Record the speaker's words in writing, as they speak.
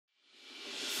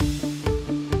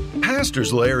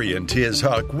Pastors Larry and Tiz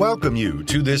Huck welcome you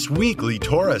to this weekly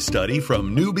Torah study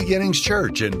from New Beginnings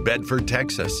Church in Bedford,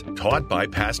 Texas, taught by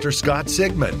Pastor Scott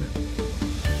Sigmund.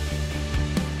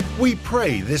 We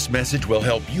pray this message will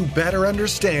help you better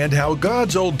understand how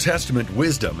God's Old Testament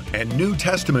wisdom and New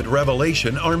Testament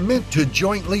revelation are meant to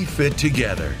jointly fit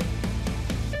together.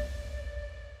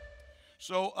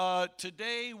 So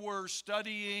today we're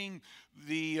studying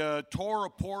the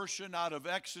Torah portion out of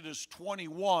Exodus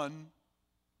 21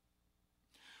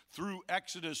 through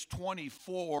Exodus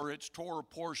 24. It's Torah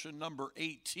portion number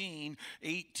 18.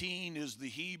 18 is the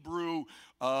Hebrew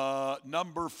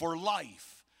number for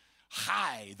life.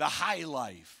 High, the high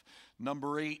life,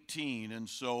 number 18. And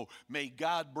so may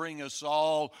God bring us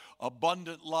all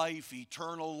abundant life,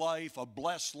 eternal life, a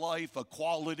blessed life, a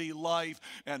quality life,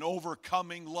 an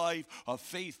overcoming life, a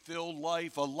faith-filled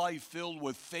life, a life filled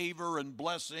with favor and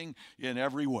blessing in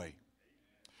every way.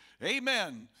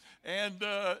 Amen. And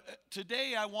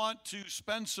today I want to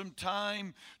spend some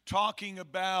time talking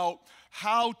about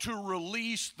how to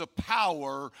release the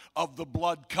power of the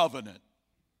blood covenant.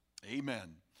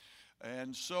 Amen.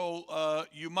 And so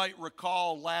you might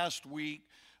recall last week,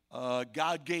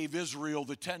 God gave Israel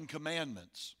the Ten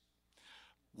Commandments.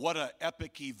 What an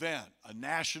epic event, a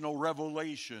national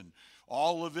revelation.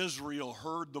 All of Israel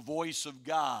heard the voice of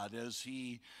God as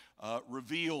he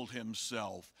revealed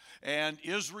himself. And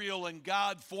Israel and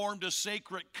God formed a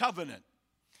sacred covenant.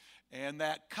 And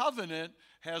that covenant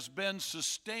has been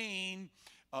sustained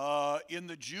in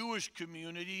the Jewish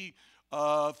community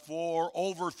for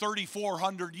over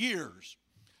 3,400 years.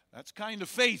 That's kind of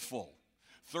faithful.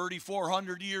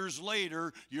 3,400 years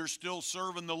later, you're still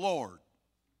serving the Lord.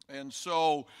 And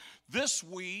so this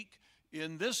week,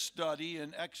 in this study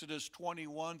in Exodus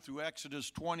 21 through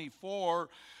Exodus 24,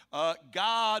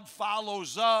 God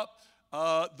follows up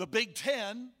the Big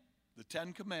Ten, the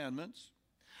Ten Commandments,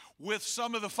 with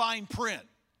some of the fine print.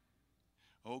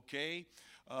 Okay?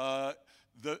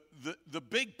 The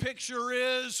big picture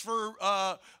is for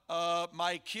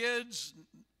my kids,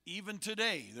 even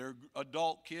today, they're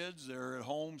adult kids, they're at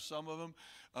home, some of them,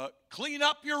 clean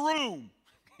up your room.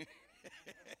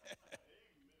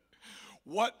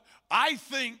 What I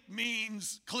think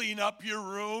means clean up your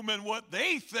room and what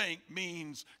they think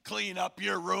means clean up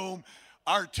your room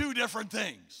are two different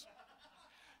things.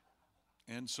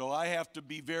 And so I have to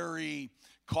be very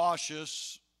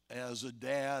cautious as a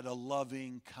dad, a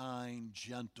loving, kind,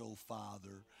 gentle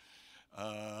father,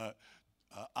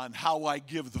 on how I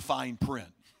give the fine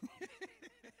print.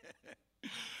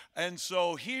 And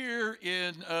so here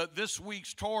in this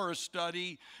week's Torah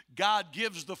study, God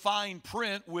gives the fine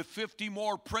print with 50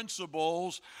 more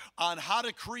principles on how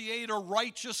to create a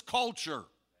righteous culture,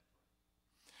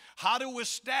 how to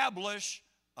establish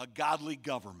a godly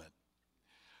government.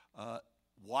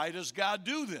 Why does God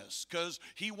do this? Because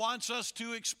he wants us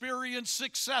to experience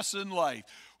success in life.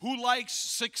 Who likes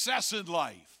success in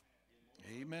life?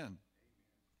 Amen.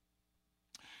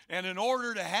 And in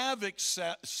order to have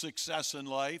success in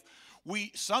life,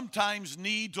 we sometimes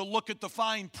need to look at the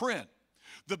fine print.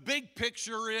 The big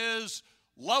picture is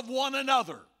love one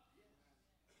another.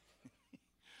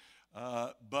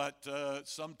 But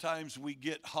sometimes we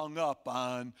get hung up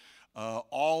on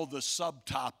all the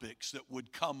subtopics that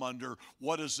would come under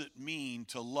what does it mean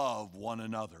to love one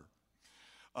another.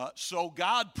 So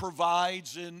God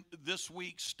provides in this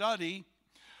week's study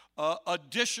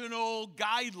additional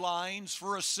guidelines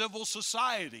for a civil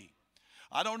society.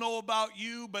 I don't know about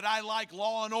you, but I like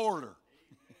law and order.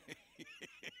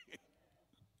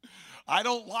 I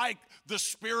don't like the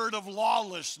spirit of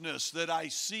lawlessness that I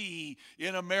see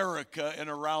in America and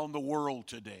around the world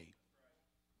today.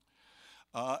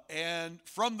 And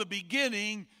from the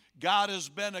beginning, God has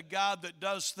been a God that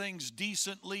does things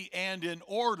decently and in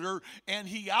order, and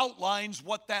he outlines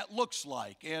what that looks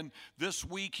like. And this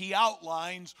week he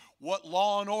outlines what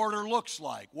law and order looks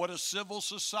like, what a civil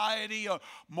society, a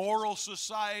moral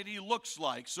society looks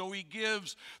like. So he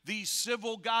gives these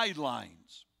civil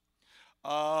guidelines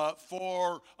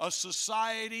for a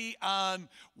society on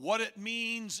what it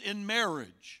means in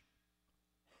marriage.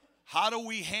 How do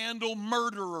we handle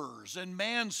murderers and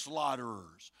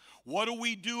manslaughterers? What do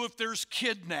we do if there's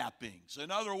kidnappings? In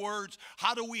other words,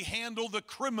 how do we handle the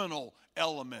criminal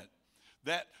element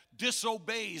that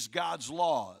disobeys God's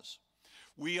laws?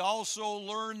 We also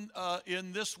learn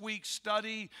in this week's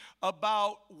study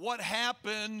about what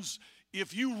happens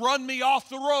if you run me off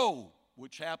the road,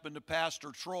 which happened to Pastor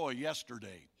Troy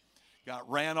yesterday. Got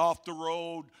ran off the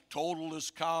road, totaled his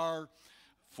car.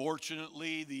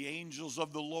 Fortunately, the angels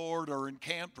of the Lord are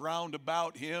encamped round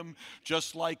about him,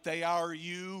 just like they are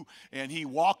you, and he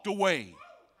walked away.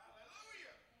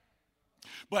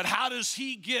 But how does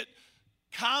he get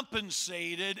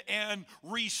compensated and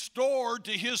restored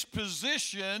to his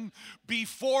position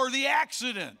before the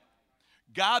accident?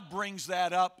 God brings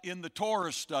that up in the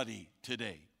Torah study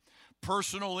today.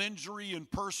 Personal injury and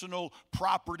personal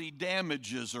property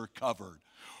damages are covered.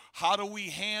 How do we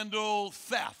handle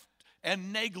theft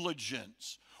and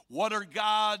negligence? What are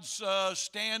God's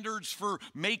standards for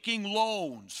making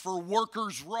loans, for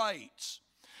workers' rights,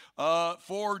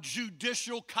 for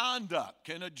judicial conduct?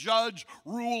 Can a judge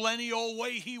rule any old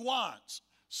way he wants?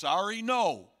 Sorry,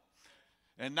 no.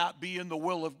 And not be in the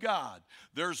will of God.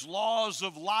 There's laws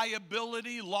of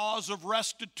liability, laws of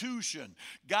restitution.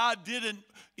 God didn't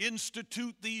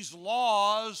institute these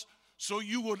laws so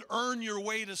you would earn your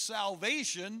way to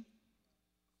salvation,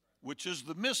 which is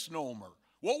the misnomer.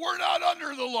 Well, we're not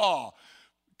under the law.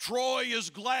 Troy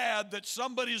is glad that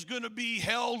somebody's going to be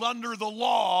held under the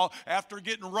law after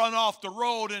getting run off the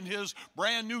road and his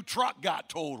brand new truck got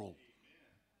totaled.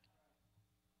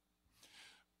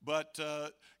 But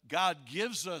God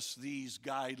gives us these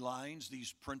guidelines,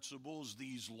 these principles,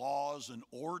 these laws and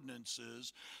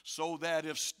ordinances so that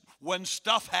when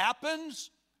stuff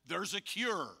happens, there's a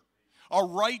cure, a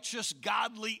righteous,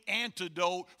 godly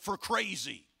antidote for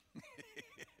crazy.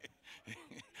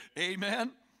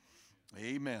 Amen?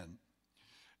 Amen.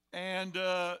 And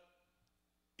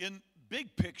in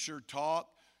big picture talk,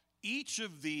 each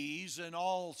of these and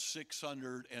all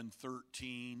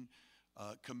 613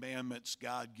 commandments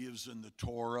God gives in the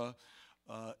Torah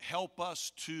help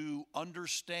us to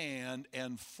understand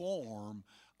and form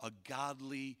a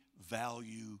godly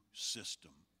value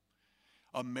system.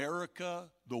 America,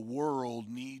 the world,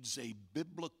 needs a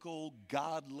biblical,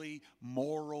 godly,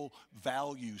 moral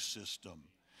value system.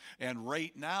 And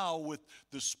right now, with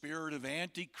the spirit of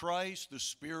Antichrist, the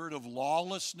spirit of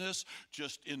lawlessness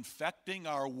just infecting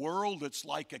our world, it's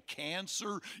like a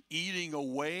cancer eating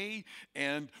away.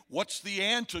 And what's the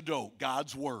antidote?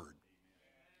 God's Word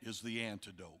is the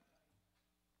antidote.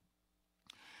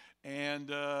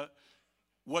 And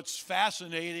what's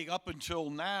fascinating, up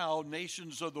until now,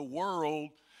 nations of the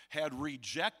world had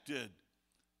rejected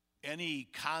any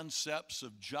concepts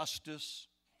of justice,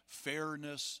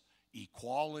 fairness,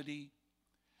 equality.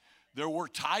 There were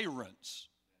tyrants.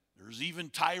 There's even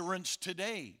tyrants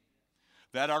today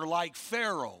that are like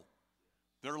Pharaoh.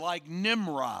 They're like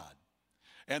Nimrod.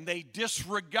 And they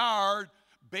disregard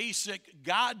basic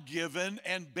God-given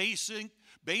and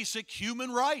basic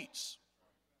human rights.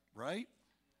 Right?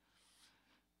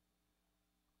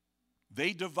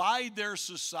 They divide their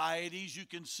societies. You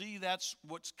can see that's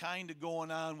what's kind of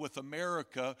going on with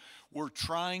America. We're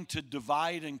trying to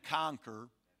divide and conquer.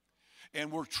 And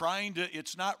we're trying to,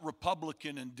 it's not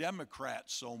Republican and Democrat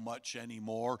so much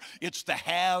anymore. It's the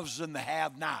haves and the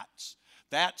have-nots.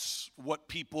 That's what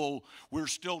we're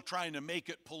still trying to make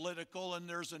it political, and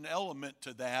there's an element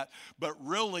to that. But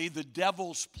really, the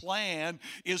devil's plan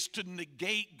is to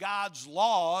negate God's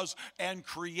laws and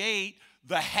create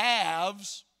the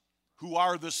haves, who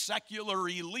are the secular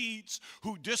elites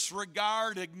who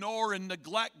disregard, ignore, and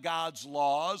neglect God's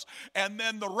laws, and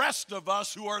then the rest of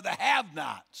us who are the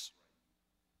have-nots.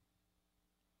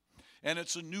 And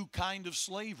it's a new kind of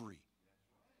slavery.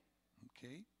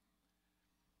 Okay?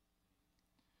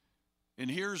 And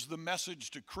here's the message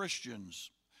to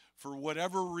Christians. For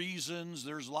whatever reasons,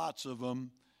 there's lots of them,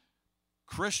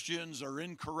 Christians are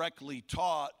incorrectly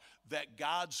taught that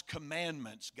God's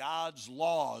commandments, God's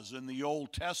laws in the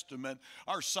Old Testament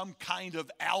are some kind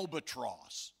of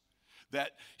albatross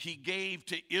that he gave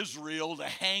to Israel to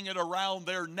hang it around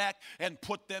their neck and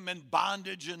put them in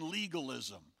bondage and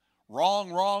legalism.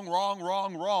 Wrong, wrong, wrong,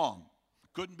 wrong, wrong.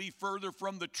 Couldn't be further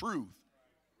from the truth.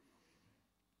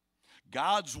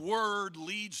 God's word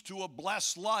leads to a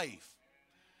blessed life.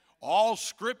 All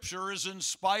scripture is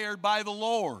inspired by the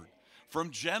Lord.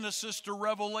 From Genesis to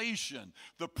Revelation,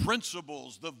 the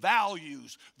principles, the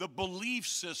values, the belief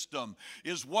system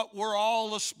is what we're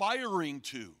all aspiring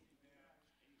to.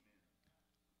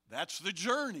 That's the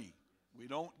journey. We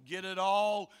don't get it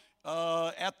all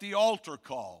at the altar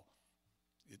call.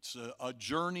 It's a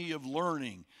journey of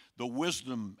learning the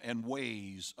wisdom and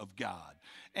ways of God.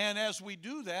 And as we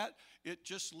do that, it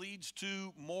just leads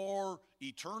to more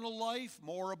eternal life,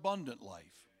 more abundant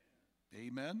life.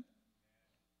 Amen?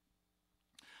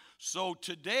 So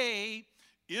today,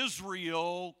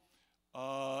 Israel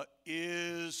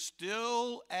is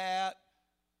still at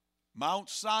Mount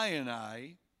Sinai,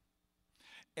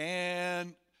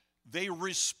 and they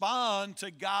respond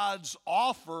to God's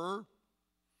offer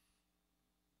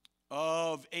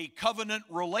of a covenant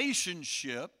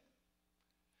relationship.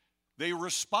 They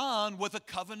respond with a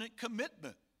covenant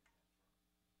commitment.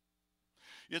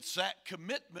 It's that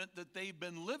commitment that they've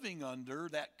been living under,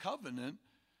 that covenant,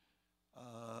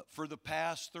 for the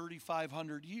past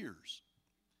 3,500 years.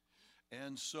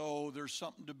 And so there's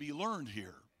something to be learned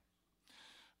here.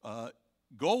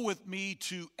 Go with me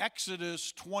to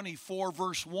Exodus 24,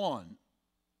 verse 1.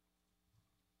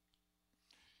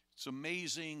 It's an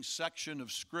amazing section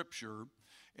of Scripture.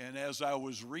 And as I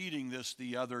was reading this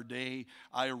the other day,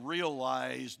 I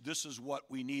realized this is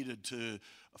what we needed to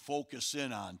focus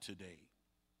in on today.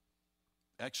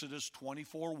 Exodus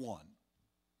 24, 1.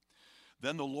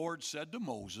 Then the Lord said to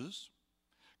Moses,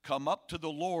 "Come up to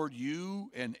the Lord, you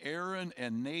and Aaron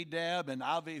and Nadab and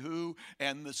Abihu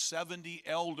and the 70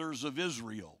 elders of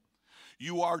Israel.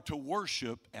 You are to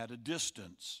worship at a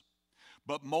distance.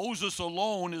 But Moses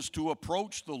alone is to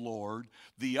approach the Lord.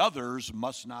 The others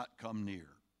must not come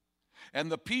near.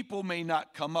 And the people may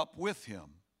not come up with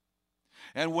him."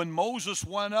 And when Moses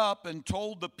went up and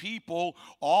told the people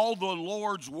all the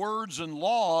Lord's words and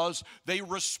laws, they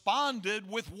responded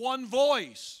with one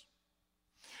voice.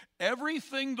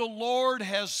 "Everything the Lord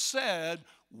has said,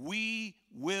 we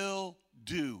will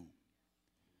do."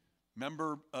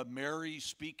 Remember Mary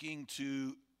speaking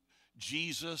to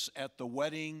Jesus at the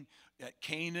wedding at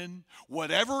Canaan?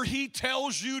 Whatever he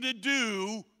tells you to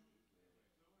do,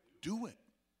 do it.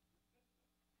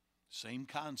 Same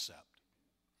concept.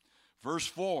 Verse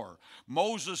 4,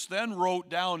 Moses then wrote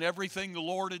down everything the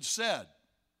Lord had said.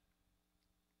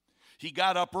 He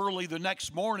got up early the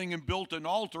next morning and built an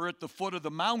altar at the foot of the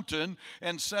mountain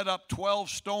and set up 12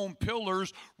 stone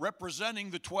pillars representing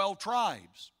the 12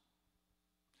 tribes.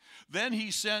 Then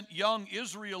he sent young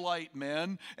Israelite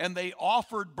men, and they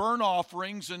offered burnt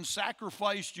offerings and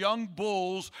sacrificed young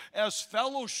bulls as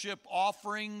fellowship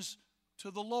offerings to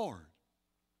the Lord.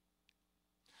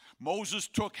 Moses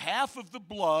took half of the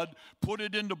blood, put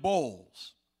it into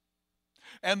bowls,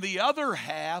 and the other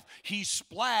half he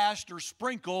splashed or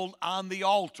sprinkled on the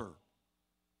altar.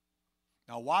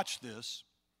 Now watch this,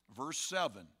 verse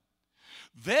 7.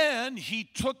 Then he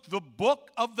took the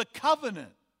book of the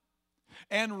covenant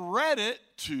and read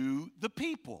it to the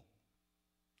people.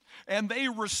 And they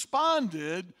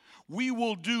responded, "We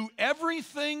will do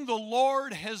everything the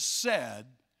Lord has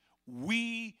said.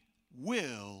 We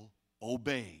will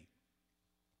obey."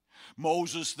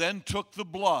 Moses then took the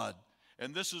blood,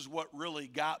 and this is what really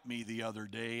got me the other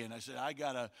day, and I said, I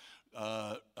got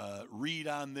to read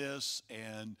on this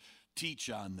and teach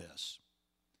on this.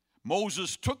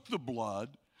 Moses took the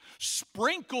blood,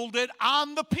 sprinkled it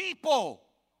on the people.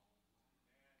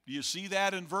 Do you see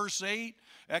that in verse 8?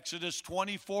 Exodus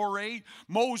 24, 8.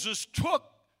 Moses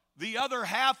took the other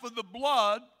half of the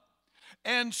blood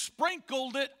and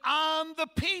sprinkled it on the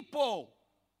people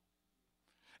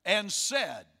and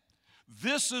said,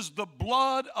 "This is the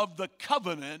blood of the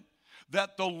covenant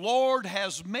that the Lord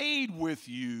has made with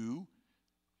you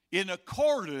in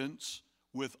accordance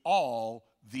with all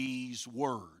these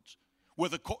words."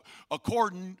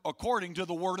 According to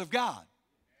the word of God.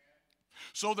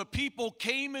 So the people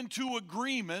came into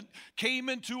agreement, came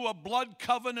into a blood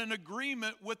covenant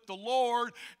agreement with the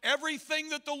Lord. Everything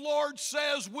that the Lord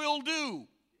says we'll do.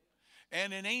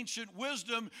 And in ancient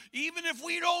wisdom, even if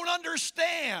we don't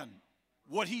understand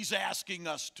what he's asking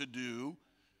us to do,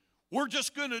 we're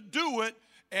just going to do it,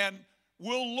 and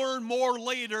we'll learn more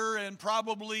later and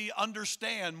probably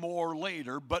understand more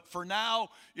later. But for now,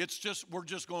 we're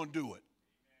just going to do it.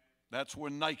 That's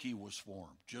when Nike was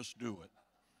formed. Just do it.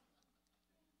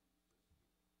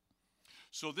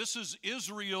 So this is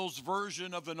Israel's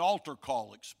version of an altar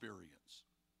call experience.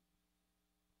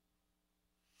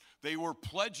 They were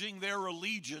pledging their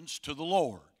allegiance to the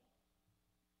Lord.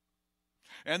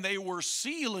 And they were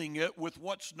sealing it with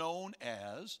what's known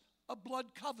as a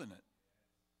blood covenant.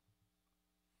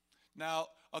 Now,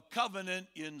 a covenant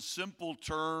in simple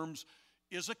terms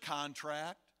is a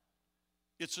contract.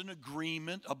 It's an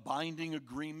agreement, a binding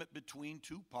agreement between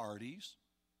two parties.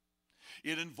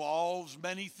 It involves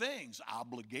many things: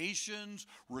 obligations,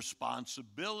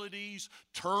 responsibilities,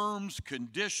 terms,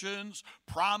 conditions,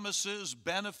 promises,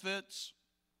 benefits.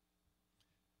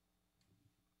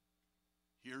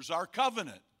 Here's our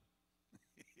covenant.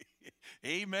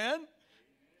 Amen?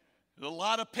 There's a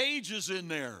lot of pages in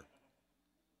there.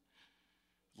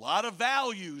 A lot of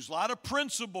values, a lot of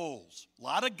principles, a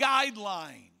lot of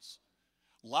guidelines.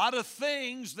 A lot of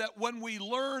things that when we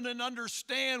learn and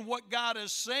understand what God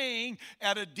is saying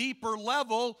at a deeper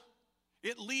level,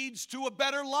 it leads to a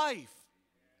better life,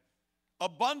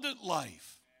 abundant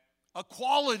life, a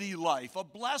quality life, a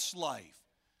blessed life.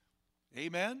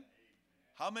 Amen?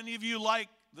 How many of you like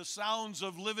the sounds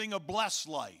of living a blessed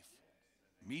life?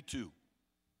 Me too.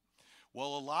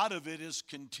 Well, a lot of it is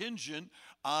contingent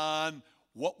on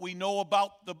what we know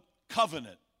about the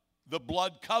covenant, the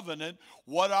blood covenant,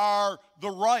 what are the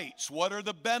rights, what are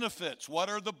the benefits, what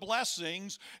are the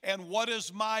blessings, and what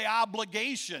is my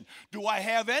obligation? Do I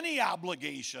have any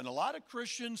obligation? A lot of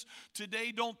Christians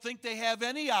today don't think they have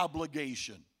any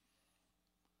obligation.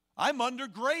 I'm under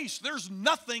grace. There's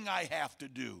nothing I have to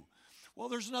do. Well,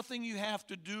 there's nothing you have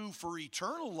to do for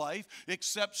eternal life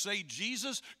except say,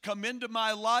 Jesus, come into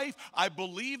my life. I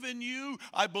believe in you.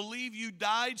 I believe you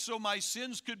died so my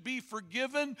sins could be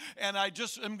forgiven, and I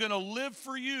just am going to live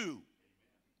for you.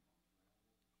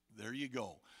 There you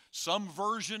go. Some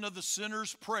version of the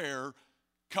sinner's prayer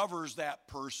covers that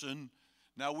person.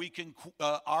 Now, we can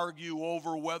argue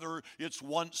over whether it's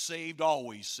once saved,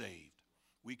 always saved.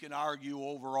 We can argue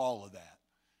over all of that.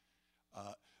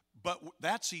 But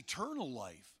that's eternal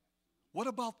life. What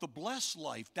about the blessed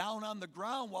life down on the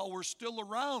ground while we're still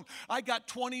around? I got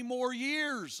 20 more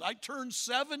years. I turned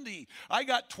 70. I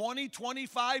got 20,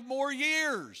 25 more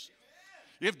years.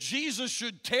 If Jesus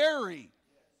should tarry,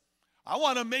 I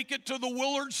want to make it to the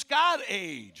Willard Scott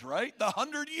age, right? The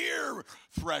 100-year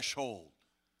threshold.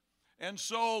 And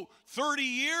so 30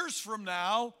 years from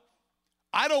now,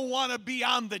 I don't want to be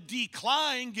on the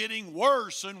decline, getting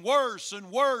worse and worse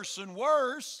and worse and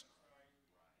worse.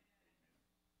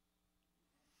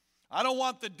 I don't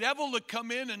want the devil to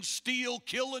come in and steal,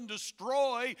 kill, and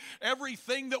destroy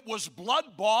everything that was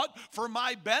blood-bought for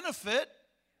my benefit.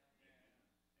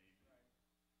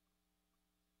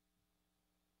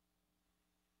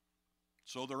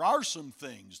 So there are some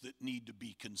things that need to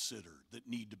be considered, that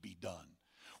need to be done.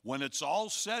 When it's all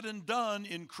said and done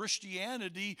in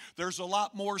Christianity, there's a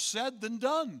lot more said than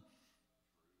done.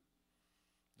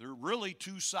 They're really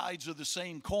two sides of the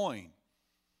same coin.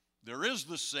 There is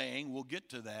the saying, we'll get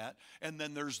to that, and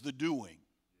then there's the doing.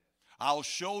 I'll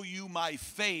show you my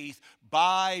faith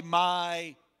by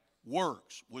my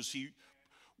works.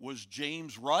 Was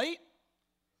James right?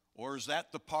 Or is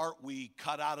that the part we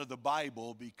cut out of the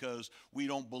Bible because we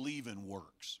don't believe in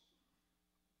works?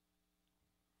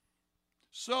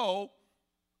 So,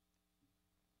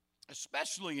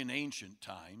 especially in ancient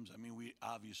times, I mean, we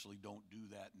obviously don't do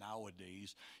that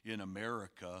nowadays in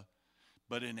America,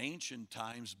 but in ancient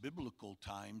times, biblical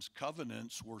times,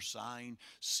 covenants were signed,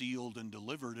 sealed, and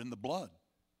delivered in the blood.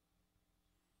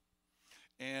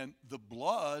 And the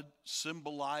blood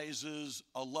symbolizes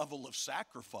a level of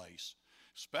sacrifice,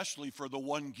 especially for the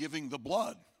one giving the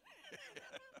blood.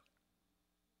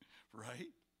 Right?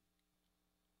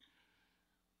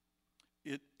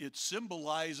 It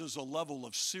symbolizes a level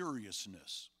of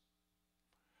seriousness.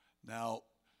 Now,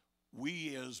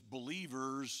 we as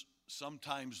believers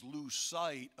sometimes lose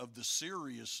sight of the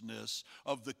seriousness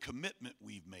of the commitment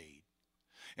we've made.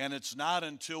 And it's not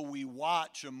until we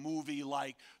watch a movie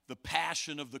like The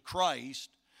Passion of the Christ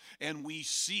and we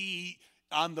see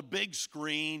on the big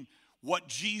screen what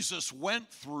Jesus went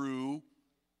through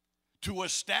to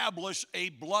establish a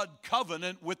blood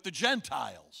covenant with the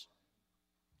Gentiles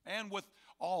and with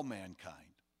all mankind.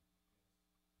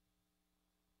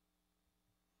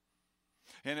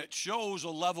 And it shows a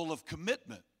level of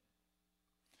commitment.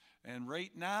 And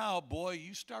right now, boy,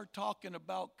 you start talking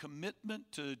about commitment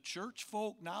to church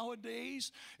folk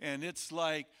nowadays, and it's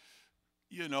like,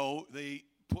 you know, they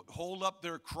hold up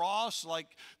their cross like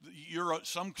you're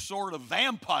some sort of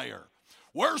vampire.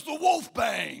 Where's the wolf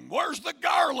bang? Where's the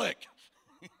garlic?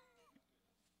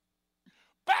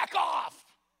 Back off.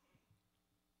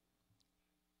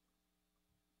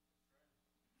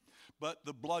 But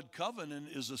the blood covenant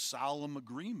is a solemn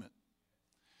agreement.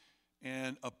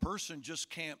 And a person just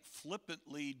can't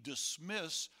flippantly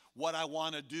dismiss what I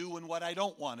want to do and what I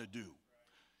don't want to do.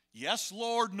 Yes,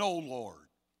 Lord, no, Lord.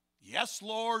 Yes,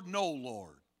 Lord, no,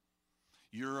 Lord.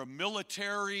 You're a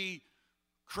military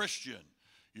Christian.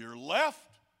 You're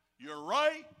left, you're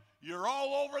right, you're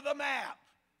all over the map.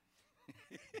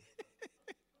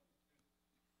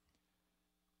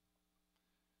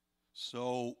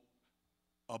 So,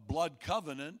 a blood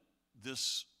covenant,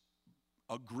 this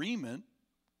agreement,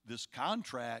 this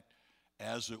contract,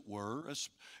 as it were,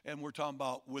 and we're talking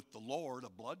about with the Lord, a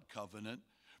blood covenant,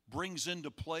 brings into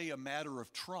play a matter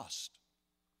of trust.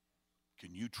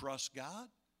 Can you trust God?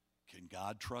 Can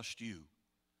God trust you?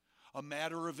 A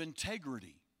matter of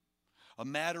integrity, a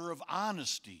matter of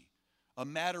honesty, a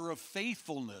matter of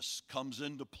faithfulness comes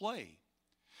into play.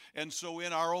 And so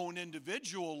in our own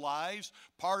individual lives,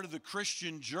 part of the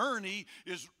Christian journey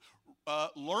is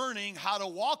learning how to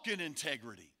walk in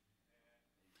integrity,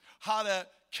 how to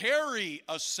carry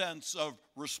a sense of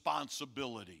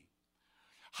responsibility,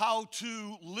 how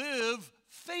to live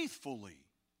faithfully,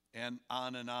 and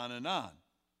on and on and on.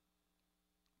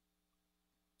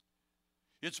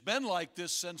 It's been like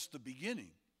this since the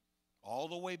beginning, all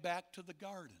the way back to the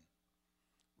garden,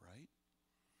 right?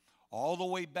 All the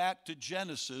way back to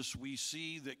Genesis, we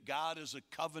see that God is a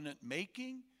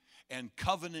covenant-making and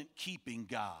covenant-keeping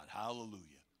God.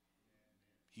 Hallelujah.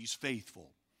 He's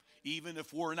faithful, even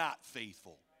if we're not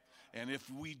faithful. And if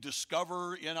we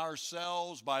discover in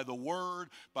ourselves by the Word,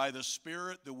 by the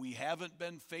Spirit, that we haven't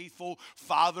been faithful,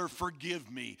 Father, forgive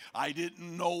me. I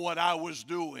didn't know what I was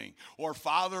doing. Or,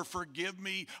 Father, forgive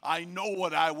me. I know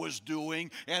what I was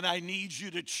doing, and I need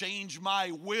you to change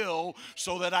my will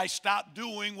so that I stop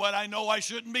doing what I know I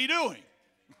shouldn't be doing.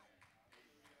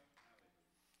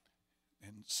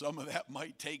 And some of that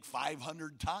might take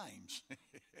 500 times.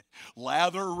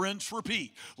 Lather, rinse,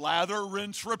 repeat. Lather,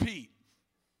 rinse, repeat.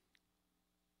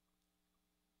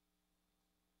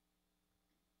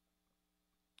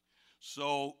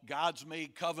 So God's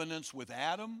made covenants with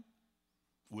Adam,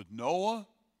 with Noah,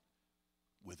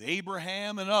 with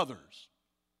Abraham, and others.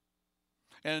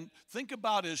 And think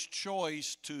about his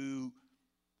choice to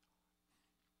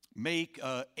make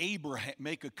a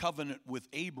covenant with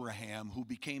Abraham, who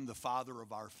became the father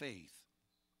of our faith.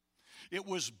 It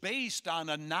was based on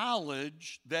a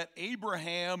knowledge that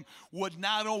Abraham would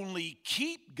not only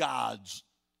keep God's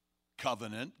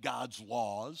covenant, God's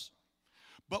laws,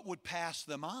 but would pass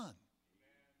them on.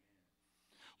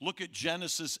 Look at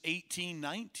Genesis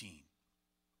 18:19.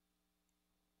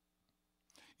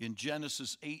 In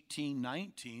Genesis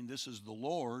 18:19, this is the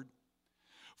Lord.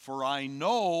 For I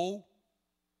know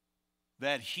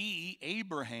that he,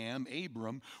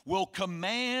 Abram, will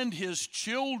command his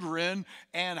children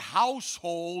and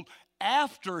household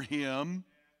after him,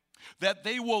 that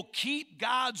they will keep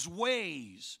God's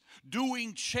ways,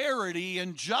 doing charity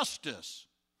and justice.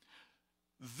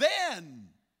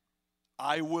 Then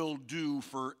I will do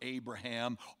for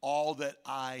Abraham all that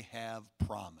I have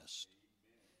promised.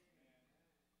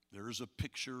 There's a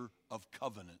picture of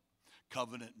covenant.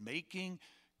 Covenant making,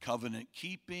 covenant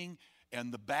keeping,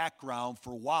 and the background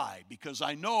for why. Because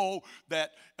I know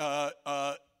that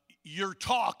your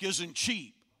talk isn't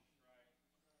cheap.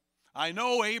 I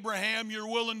know, Abraham, you're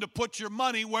willing to put your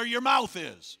money where your mouth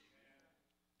is.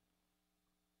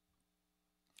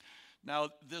 Now,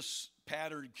 this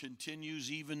pattern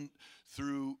continues even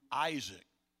through Isaac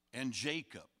and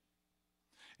Jacob.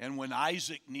 And when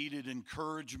Isaac needed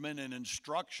encouragement and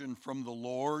instruction from the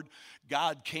Lord,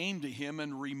 God came to him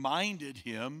and reminded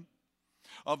him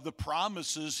of the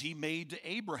promises he made to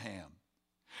Abraham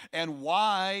and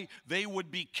why they would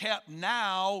be kept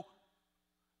now,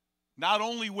 not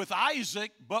only with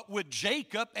Isaac, but with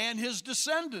Jacob and his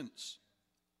descendants.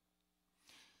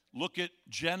 Look at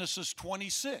Genesis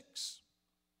 26.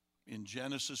 In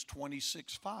Genesis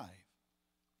 26:5.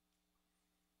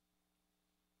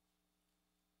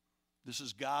 This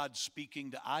is God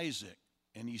speaking to Isaac,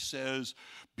 and he says,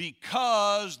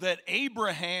 because that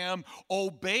Abraham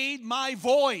obeyed my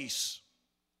voice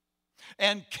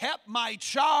and kept my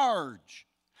charge,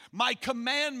 my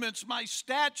commandments, my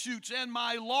statutes, and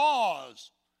my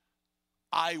laws,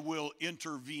 I will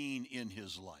intervene in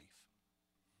his life.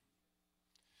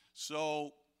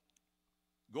 So,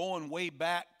 going way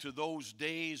back to those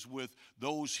days with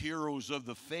those heroes of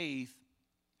the faith,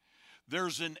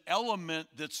 there's an element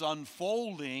that's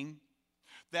unfolding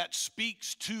that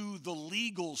speaks to the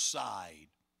legal side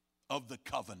of the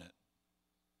covenant.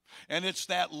 And it's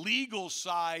that legal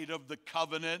side of the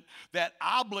covenant that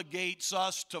obligates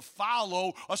us to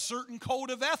follow a certain code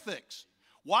of ethics.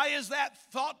 Why is that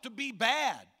thought to be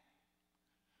bad?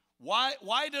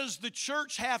 Why does the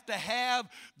church have to have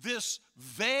this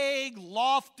vague,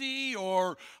 lofty,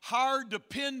 or hard to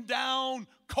pin down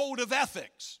code of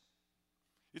ethics?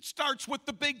 It starts with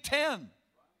the Big Ten.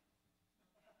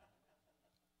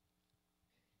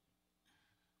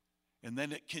 And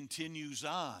then it continues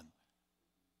on.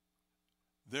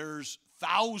 There's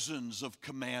thousands of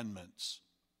commandments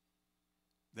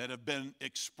that have been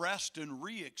expressed and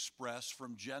re-expressed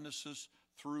from Genesis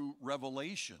through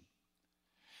Revelation.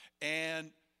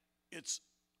 And it's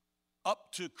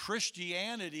up to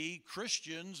Christianity,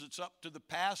 Christians, it's up to the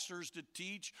pastors to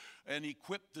teach and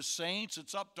equip the saints.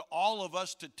 It's up to all of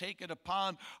us to take it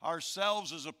upon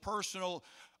ourselves as a personal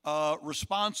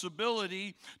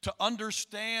responsibility to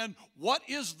understand what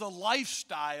is the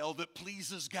lifestyle that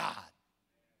pleases God.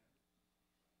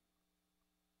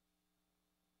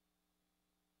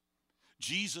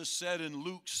 Jesus said in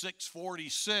Luke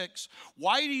 6:46,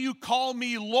 "Why do you call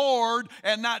me Lord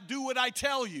and not do what I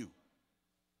tell you?"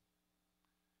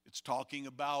 It's talking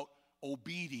about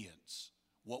obedience.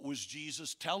 What was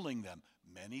Jesus telling them?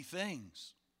 Many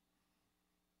things.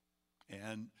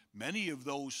 And many of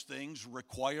those things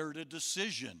required a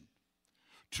decision.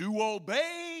 To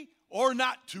obey or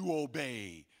not to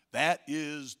obey? That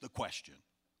is the question.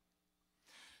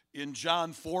 In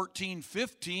John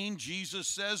 14:15, Jesus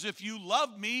says, if you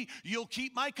love me, you'll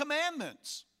keep my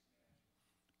commandments.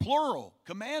 Plural,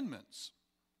 commandments.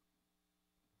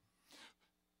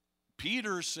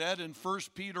 Peter said in 1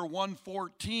 Peter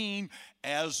 1:14,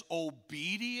 as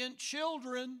obedient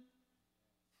children.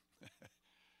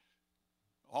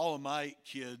 All of my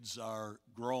kids are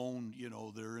grown,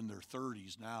 they're in their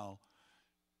 30s now.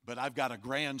 But I've got a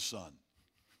grandson.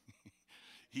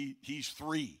 He's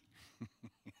 3.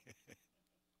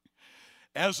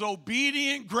 As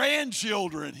obedient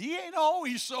grandchildren. He ain't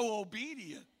always so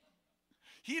obedient.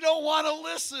 He don't want to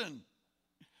listen.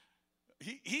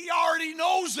 He already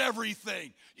knows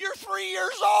everything. You're 3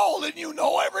 years old and you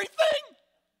know everything.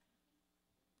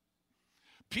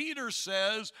 Peter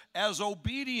says, as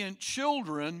obedient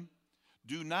children,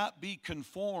 do not be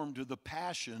conformed to the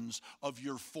passions of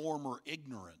your former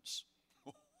ignorance.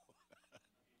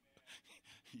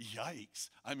 Yikes.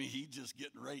 I mean, he's just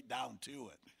getting right down to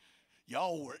it.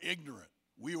 Y'all were ignorant.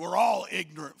 We were all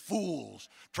ignorant fools,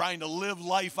 trying to live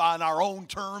life on our own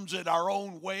terms, in our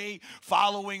own way,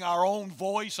 following our own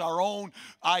voice, our own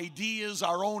ideas,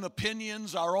 our own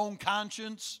opinions, our own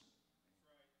conscience.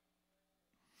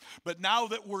 But now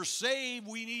that we're saved,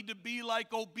 we need to be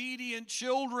like obedient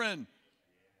children.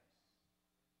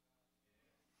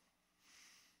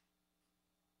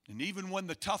 And even when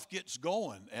the tough gets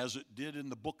going, as it did in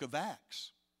the book of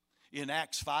Acts, in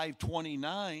Acts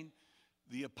 5:29,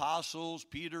 the apostles,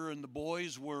 Peter and the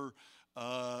boys, were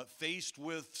faced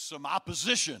with some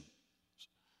opposition.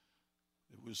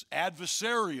 It was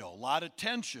adversarial, a lot of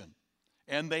tension.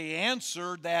 And they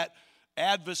answered that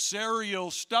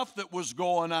adversarial stuff that was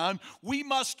going on. We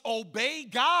must obey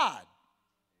God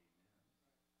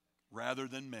rather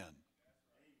than men.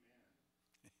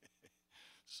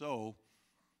 So,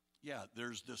 yeah,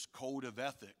 there's this code of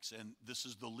ethics, and this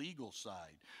is the legal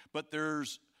side. But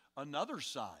there's another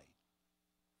side.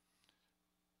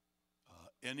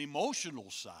 An emotional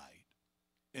side,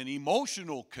 an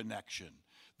emotional connection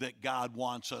that God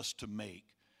wants us to make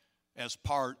as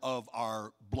part of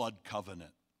our blood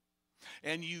covenant.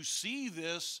 And you see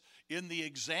this in the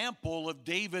example of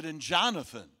David and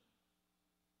Jonathan.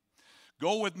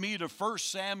 Go with me to 1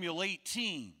 Samuel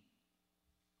 18.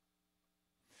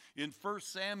 In 1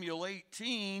 Samuel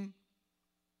 18,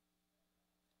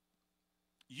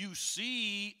 you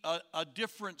see a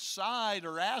different side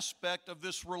or aspect of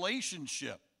this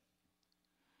relationship.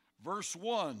 Verse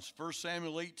 1, 1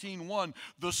 Samuel 18:1,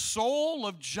 the soul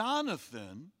of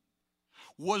Jonathan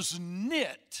was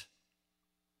knit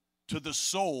to the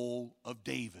soul of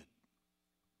David.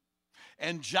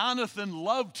 And Jonathan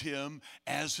loved him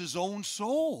as his own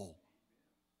soul.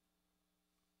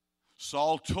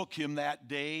 Saul took him that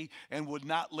day and would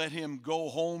not let him go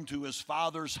home to his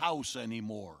father's house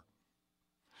anymore.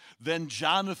 Then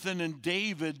Jonathan and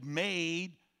David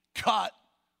cut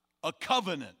a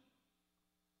covenant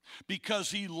because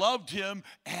he loved him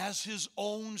as his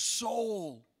own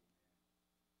soul.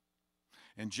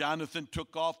 And Jonathan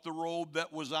took off the robe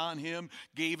that was on him,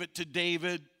 gave it to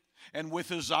David, and with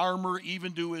his armor,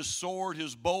 even to his sword,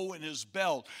 his bow, and his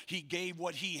belt, he gave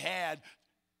what he had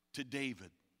to David.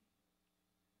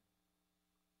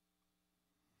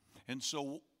 And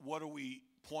so what are we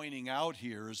pointing out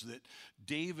here is that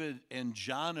David and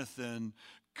Jonathan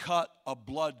cut a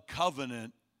blood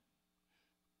covenant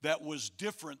that was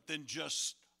different than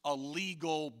just a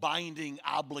legal binding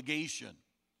obligation.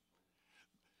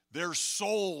 Their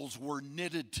souls were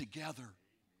knitted together.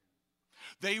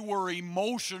 They were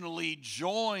emotionally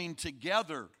joined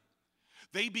together.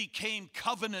 They became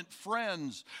covenant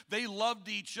friends. They loved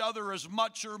each other as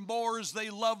much or more as they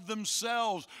loved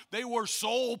themselves. They were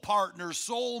soul partners,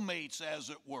 soulmates, as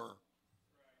it were.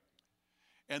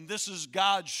 And this is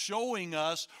God showing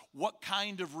us what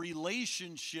kind of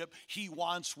relationship He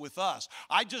wants with us.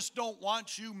 I just don't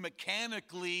want you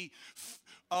mechanically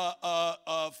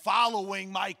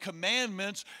following my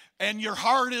commandments and your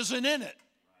heart isn't in it.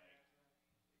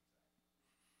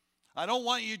 I don't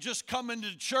want you just coming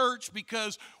to church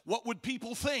because what would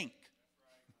people think?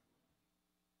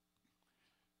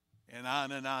 And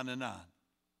on and on and on.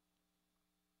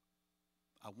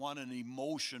 I want an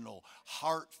emotional,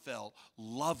 heartfelt,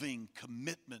 loving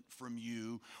commitment from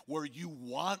you where you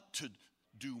want to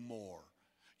do more.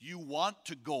 You want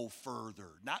to go further.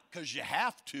 Not because you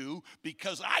have to,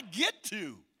 because I get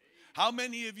to. How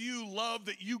many of you love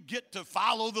that you get to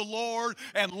follow the Lord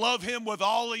and love Him with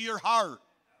all of your heart?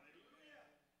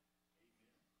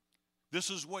 This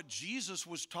is what Jesus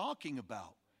was talking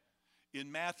about.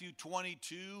 in Matthew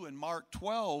 22 and Mark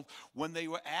 12 when they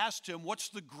were asked him, what's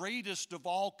the greatest of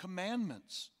all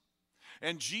commandments?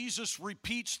 And Jesus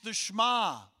repeats the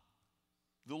Shema.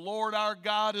 The Lord our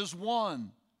God is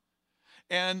one.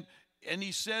 And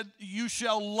he said, you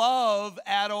shall love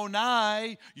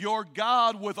Adonai, your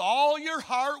God, with all your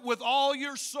heart, with all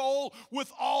your soul,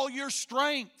 with all your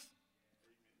strength.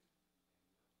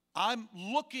 I'm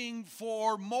looking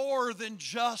for more than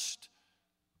just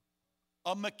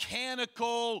a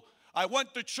mechanical, I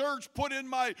went to church, put in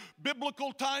my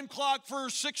biblical time clock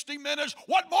for 60 minutes.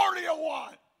 What more do you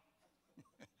want?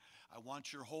 I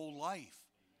want your whole life.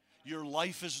 Your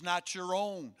life is not your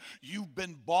own. You've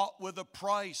been bought with a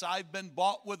price. I've been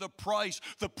bought with a price.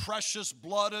 The precious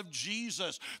blood of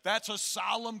Jesus. That's a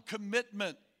solemn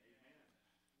commitment.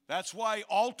 That's why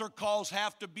altar calls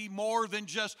have to be more than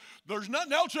just, there's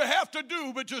nothing else you have to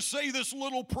do but just say this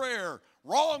little prayer.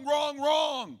 Wrong, wrong,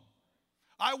 wrong.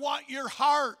 I want your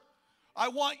heart. I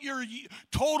want your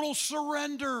total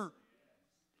surrender.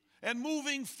 And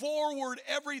moving forward,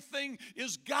 everything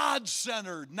is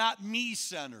God-centered, not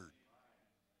me-centered.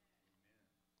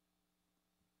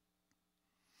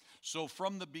 So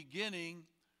from the beginning,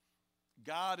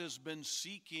 God has been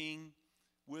seeking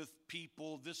with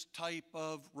people this type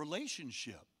of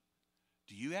relationship.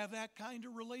 Do you have that kind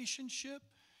of relationship?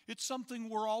 It's something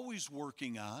we're always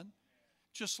working on.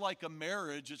 Just like a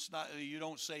marriage, it's not, you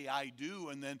don't say I do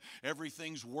and then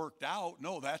everything's worked out.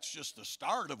 No, that's just the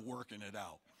start of working it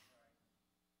out.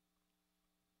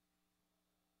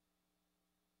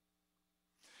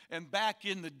 And back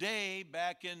in the day,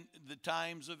 back in the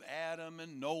times of Adam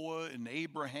and Noah and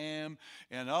Abraham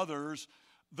and others,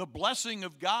 the blessing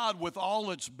of God with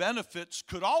all its benefits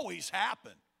could always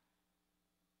happen.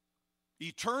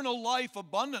 Eternal life,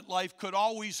 abundant life could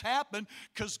always happen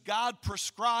because God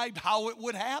prescribed how it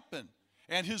would happen.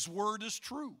 And His word is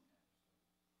true.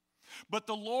 But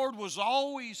the Lord was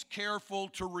always careful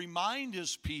to remind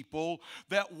His people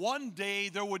that one day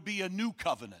there would be a new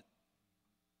covenant.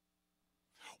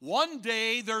 One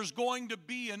day there's going to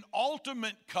be an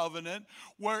ultimate covenant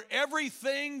where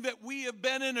everything that we have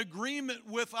been in agreement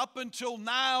with up until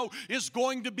now is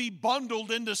going to be bundled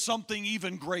into something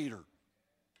even greater.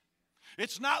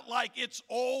 It's not like it's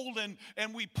old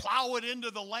and we plow it into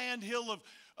the landfill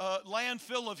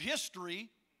of history.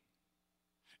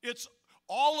 It's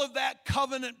all of that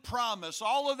covenant promise,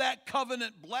 all of that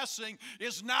covenant blessing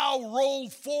is now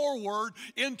rolled forward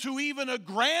into even a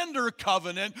grander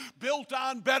covenant built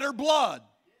on better blood.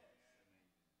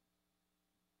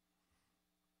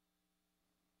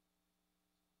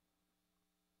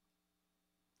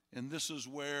 And this is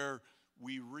where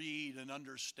we read and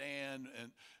understand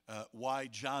why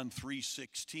John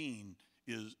 3:16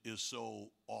 is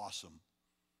so awesome.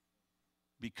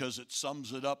 Because it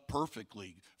sums it up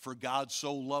perfectly. For God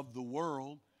so loved the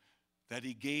world that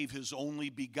He gave His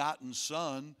only begotten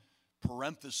Son,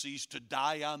 parentheses, to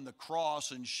die on the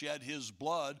cross and shed His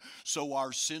blood so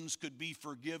our sins could be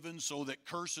forgiven, so that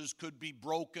curses could be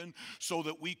broken, so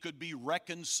that we could be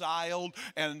reconciled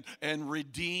and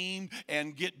redeemed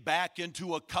and get back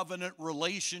into a covenant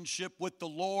relationship with the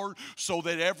Lord, so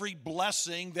that every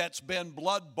blessing that's been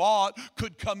blood bought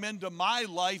could come into my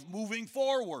life moving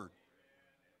forward.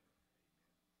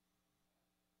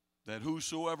 That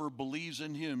whosoever believes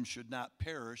in Him should not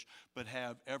perish, but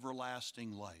have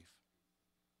everlasting life.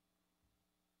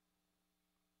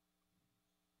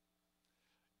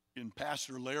 In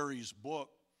Pastor Larry's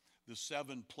book, The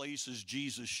 7 Places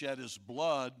Jesus Shed His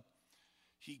Blood,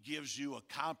 he gives you a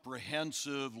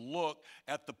comprehensive look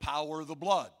at the power of the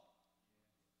blood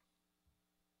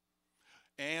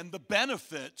and the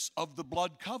benefits of the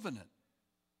blood covenant.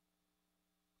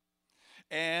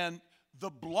 And the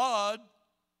blood,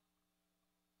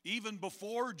 even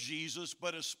before Jesus,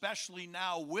 but especially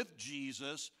now with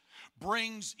Jesus,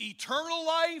 brings eternal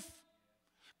life.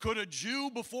 Could a Jew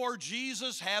before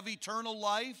Jesus have eternal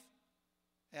life?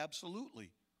 Absolutely.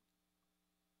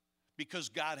 Because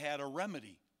God had a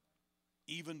remedy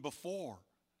even before.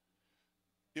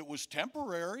 It was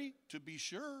temporary, to be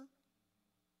sure.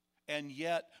 And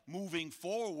yet, moving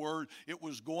forward, it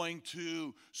was going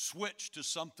to switch to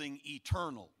something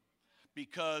eternal.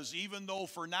 Because even though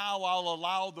for now I'll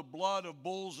allow the blood of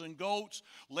bulls and goats,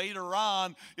 later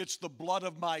on it's the blood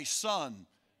of my Son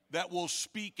that will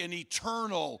speak an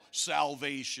eternal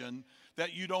salvation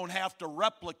that you don't have to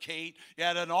replicate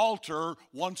at an altar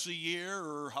once a year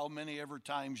or how many ever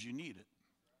times you need it.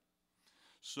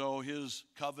 So His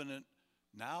covenant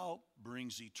now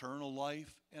brings eternal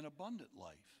life and abundant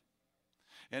life.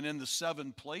 And in the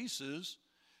 7 places,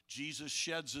 Jesus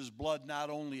sheds his blood not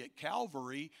only at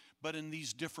Calvary, but in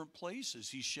these different places.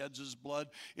 He sheds his blood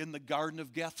in the Garden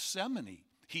of Gethsemane.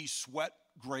 He sweat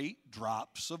great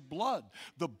drops of blood.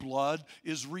 The blood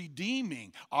is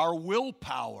redeeming our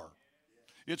willpower.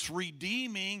 It's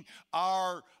redeeming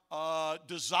our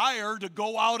desire to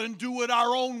go out and do it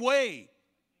our own way.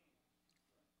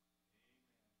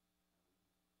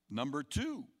 Number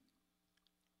 2,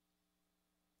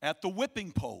 at the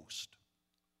whipping post,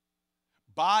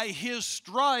 by his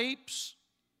stripes,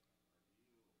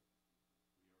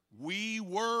 we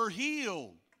were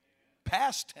healed.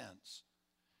 Past tense.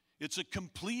 It's a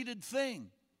completed thing.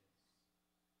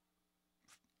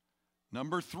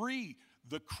 Number 3,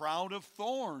 the crown of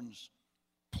thorns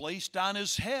placed on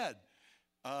his head.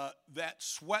 That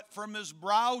sweat from his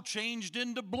brow changed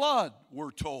into blood,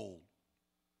 we're told.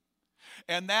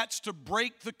 And that's to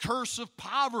break the curse of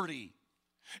poverty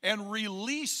and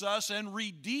release us and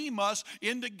redeem us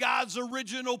into God's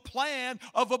original plan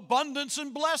of abundance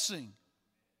and blessing.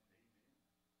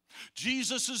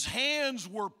 Jesus' hands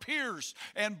were pierced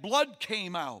and blood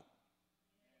came out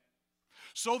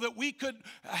so that we could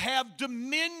have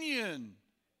dominion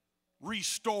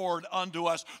restored unto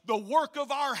us. The work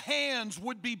of our hands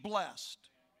would be blessed.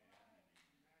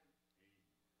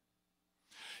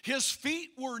 His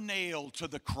feet were nailed to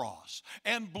the cross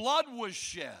and blood was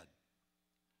shed.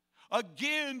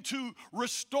 Again, to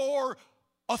restore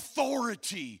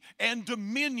authority and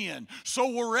dominion. So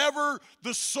wherever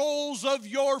the soles of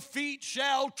your feet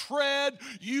shall tread,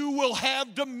 you will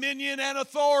have dominion and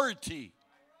authority.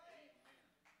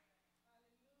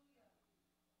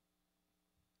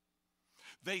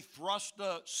 They thrust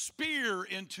a spear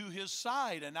into his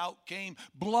side, and out came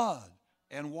blood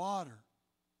and water.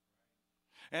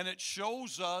 And it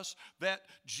shows us that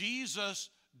Jesus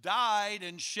died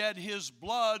and shed his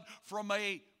blood from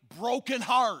a broken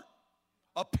heart,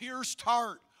 a pierced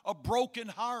heart, a broken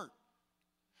heart,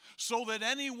 so that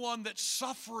anyone that's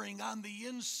suffering on the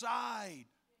inside,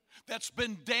 that's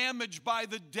been damaged by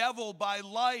the devil, by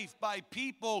life, by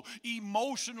people,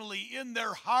 emotionally, in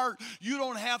their heart, you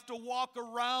don't have to walk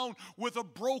around with a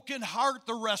broken heart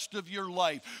the rest of your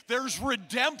life. There's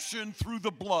redemption through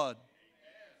the blood.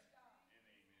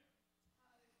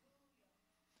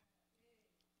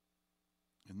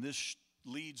 And this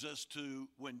leads us to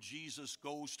when Jesus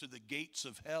goes to the gates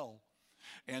of hell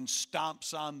and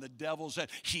stomps on the devil's head.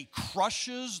 He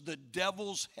crushes the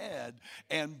devil's head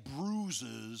and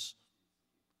bruises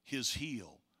his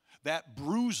heel. That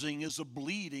bruising is a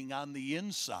bleeding on the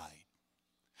inside,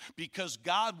 because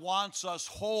God wants us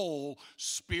whole,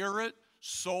 spirit,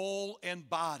 soul, and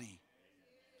body.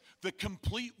 The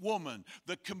complete woman,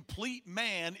 the complete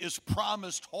man is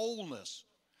promised wholeness.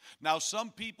 Now,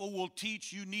 some people will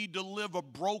teach you need to live a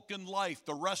broken life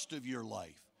the rest of your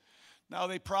life. Now,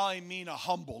 they probably mean a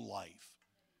humble life.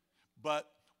 But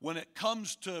when it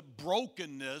comes to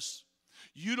brokenness,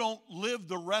 you don't live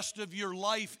the rest of your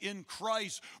life in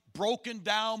Christ broken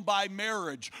down by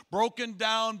marriage, broken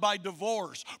down by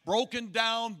divorce, broken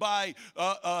down by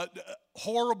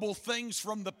horrible things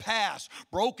from the past,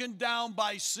 broken down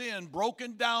by sin,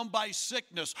 broken down by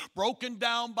sickness, broken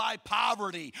down by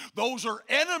poverty. Those are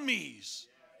enemies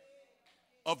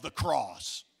of the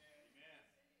cross.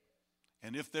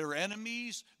 And if they're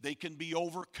enemies, they can be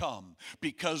overcome,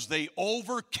 because they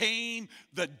overcame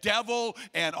the devil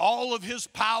and all of his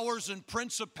powers and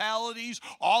principalities,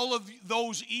 all of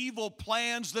those evil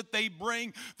plans that they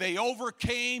bring, they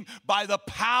overcame by the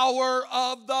power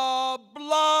of the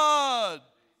blood.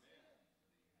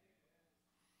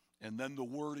 And then the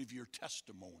word of your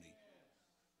testimony.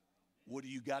 What do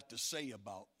you got to say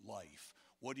about life?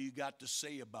 What do you got to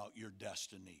say about your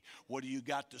destiny? What do you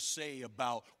got to say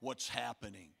about what's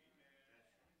happening?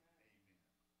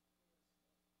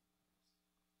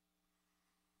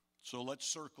 So let's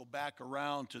circle back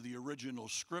around to the original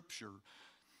scripture.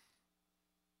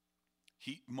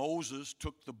 Moses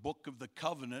took the book of the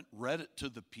covenant, read it to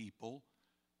the people,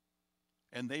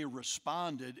 and they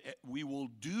responded, "We will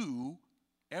do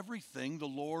everything the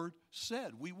Lord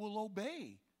said. We will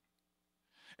obey."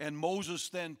 And Moses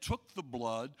then took the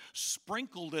blood,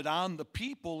 sprinkled it on the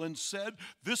people, and said,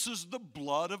 "This is the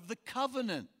blood of the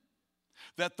covenant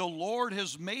that the Lord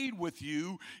has made with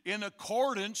you in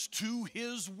accordance to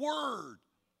his word."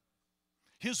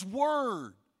 His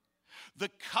word. The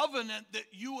covenant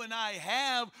that you and I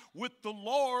have with the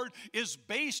Lord is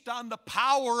based on the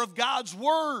power of God's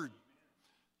word.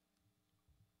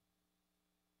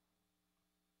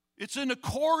 It's in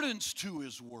accordance to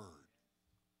his word.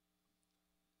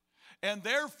 And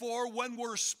therefore, when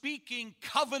we're speaking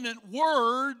covenant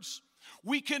words,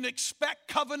 we can expect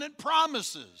covenant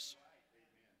promises.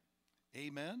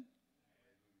 Amen?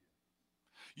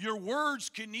 Your words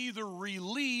can either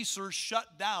release or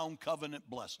shut down covenant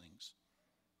blessings.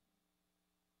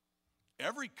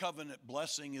 Every covenant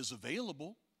blessing is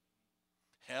available.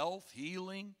 Health,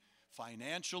 healing,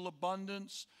 financial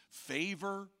abundance,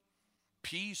 favor,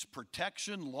 peace,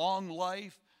 protection, long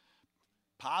life,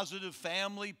 positive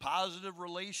family, positive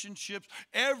relationships,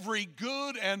 every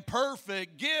good and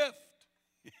perfect gift.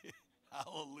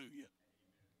 Hallelujah.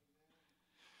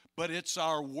 But it's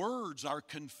our words, our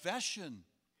confession,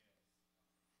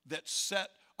 that set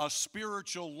a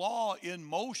spiritual law in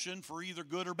motion for either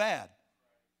good or bad.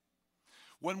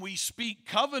 When we speak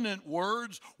covenant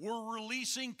words, we're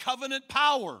releasing covenant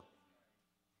power,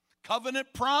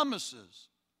 covenant promises.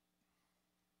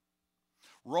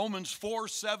 Romans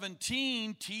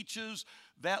 4:17 teaches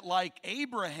that, like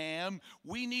Abraham,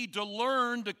 we need to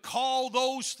learn to call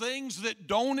those things that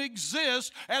don't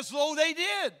exist as though they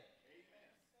did.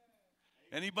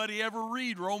 Anybody ever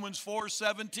read Romans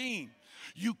 4:17?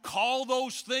 You call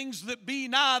those things that be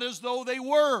not as though they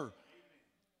were.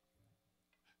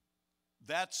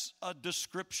 That's a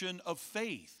description of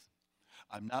faith.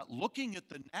 I'm not looking at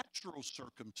the natural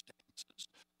circumstances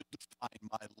to define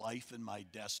my life and my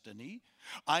destiny.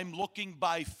 I'm looking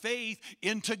by faith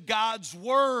into God's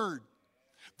Word.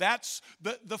 That's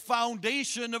the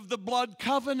foundation of the blood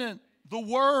covenant, the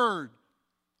Word.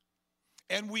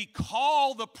 And we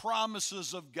call the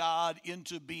promises of God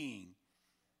into being.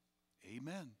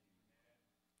 Amen.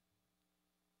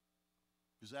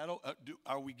 Is that?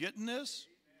 Are we getting this?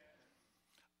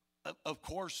 Of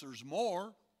course, there's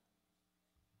more.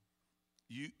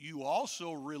 You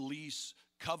also release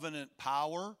covenant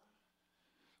power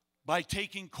by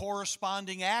taking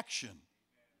corresponding action.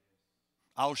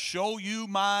 I'll show you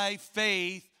my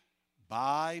faith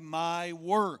by my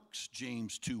works,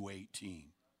 James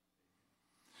 2:18.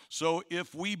 So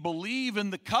if we believe in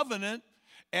the covenant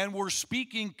and we're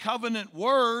speaking covenant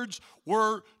words,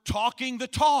 we're talking the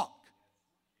talk.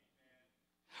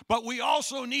 But we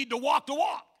also need to walk the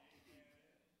walk.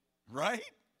 Right?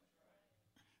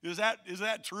 Is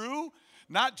that true?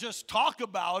 Not just talk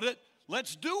about it,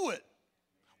 let's do it.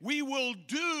 We will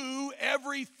do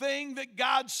everything that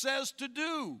God says to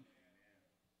do.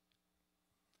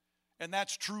 And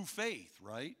that's true faith,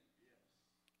 right?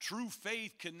 True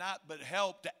faith cannot but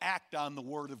help to act on the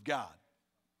Word of God.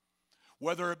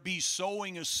 Whether it be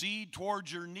sowing a seed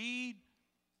towards your need,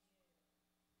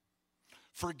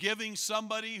 forgiving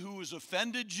somebody who has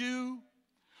offended you,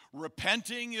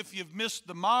 repenting if you've missed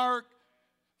the mark,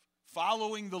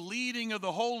 following the leading of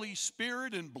the Holy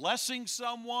Spirit and blessing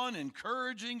someone,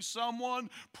 encouraging someone,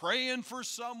 praying for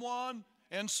someone,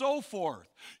 and so forth.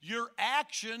 Your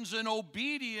actions and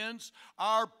obedience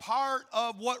are part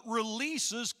of what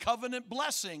releases covenant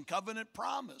blessing, covenant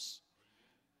promise.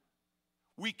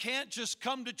 We can't just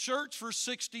come to church for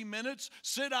 60 minutes,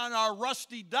 sit on our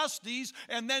rusty dusties,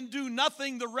 and then do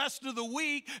nothing the rest of the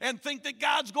week and think that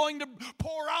God's going to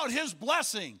pour out His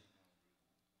blessing.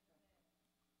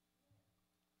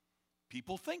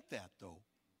 People think that, though.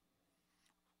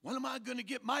 When am I going to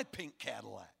get my pink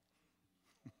Cadillac?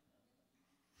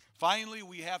 Finally,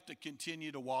 we have to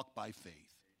continue to walk by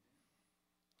faith.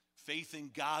 Faith in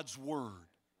God's Word.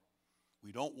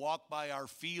 We don't walk by our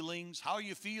feelings. How are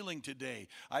you feeling today?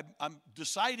 I'm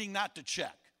deciding not to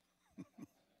check.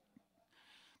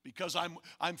 Because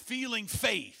I'm feeling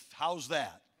faith. How's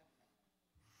that?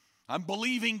 I'm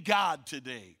believing God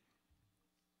today.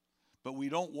 But we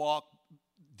don't walk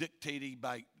dictated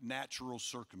by natural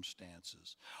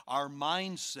circumstances. Our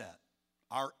mindset,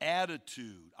 our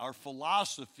attitude, our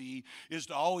philosophy is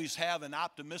to always have an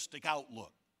optimistic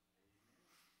outlook.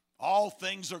 All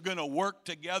things are going to work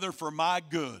together for my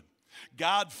good.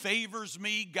 God favors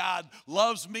me. God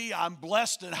loves me. I'm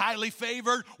blessed and highly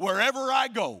favored wherever I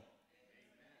go.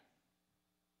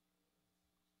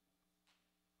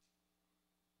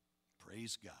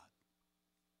 Praise God.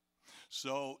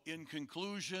 So, in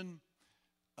conclusion,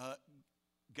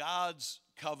 God's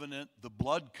covenant, the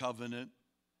blood covenant,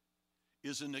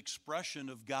 is an expression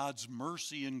of God's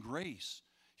mercy and grace,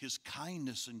 His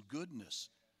kindness and goodness,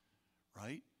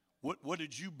 right? What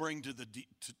did you bring to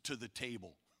the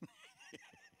table?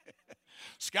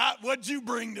 Scott, what'd you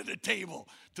bring to the table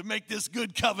to make this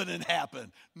good covenant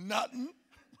happen? Nothing.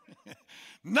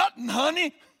 Nothing,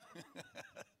 honey.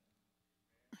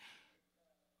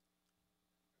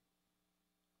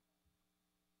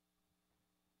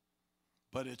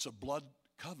 But it's a blood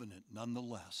covenant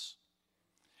nonetheless.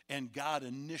 And God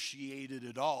initiated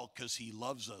it all because He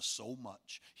loves us so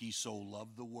much. He so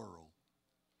loved the world.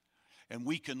 And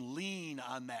we can lean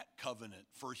on that covenant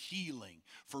for healing,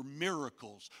 for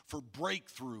miracles, for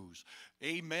breakthroughs.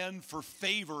 Amen. For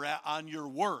favor on your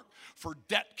work, for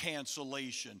debt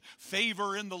cancellation,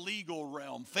 favor in the legal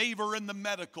realm, favor in the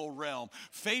medical realm,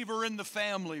 favor in the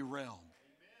family realm.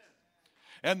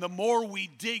 And the more we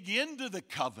dig into the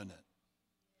covenant,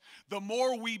 the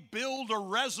more we build a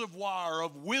reservoir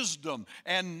of wisdom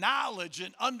and knowledge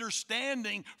and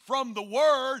understanding from the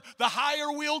Word, the higher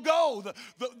we'll go,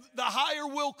 the higher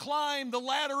we'll climb the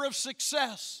ladder of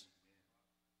success.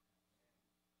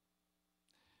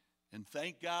 And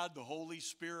thank God the Holy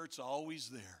Spirit's always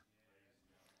there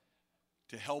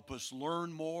to help us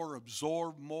learn more,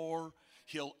 absorb more.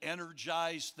 He'll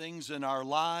energize things in our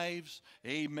lives.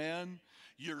 Amen.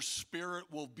 Your spirit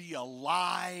will be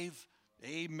alive.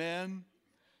 Amen.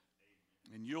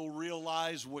 And you'll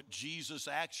realize what Jesus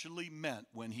actually meant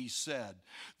when he said,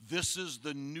 "This is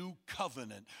the new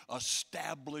covenant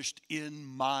established in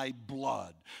my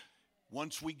blood."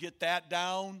 Once we get that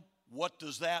down, what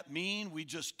does that mean? We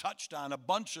just touched on a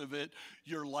bunch of it.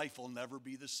 Your life will never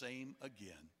be the same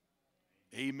again.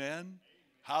 Amen.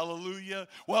 Hallelujah.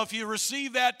 Well, if you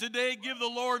receive that today, give the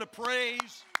Lord a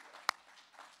praise.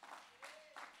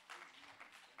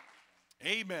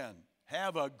 Amen.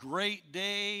 Have a great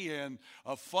day and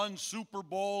a fun Super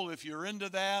Bowl if you're into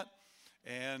that.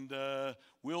 And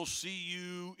we'll see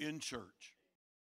you in church.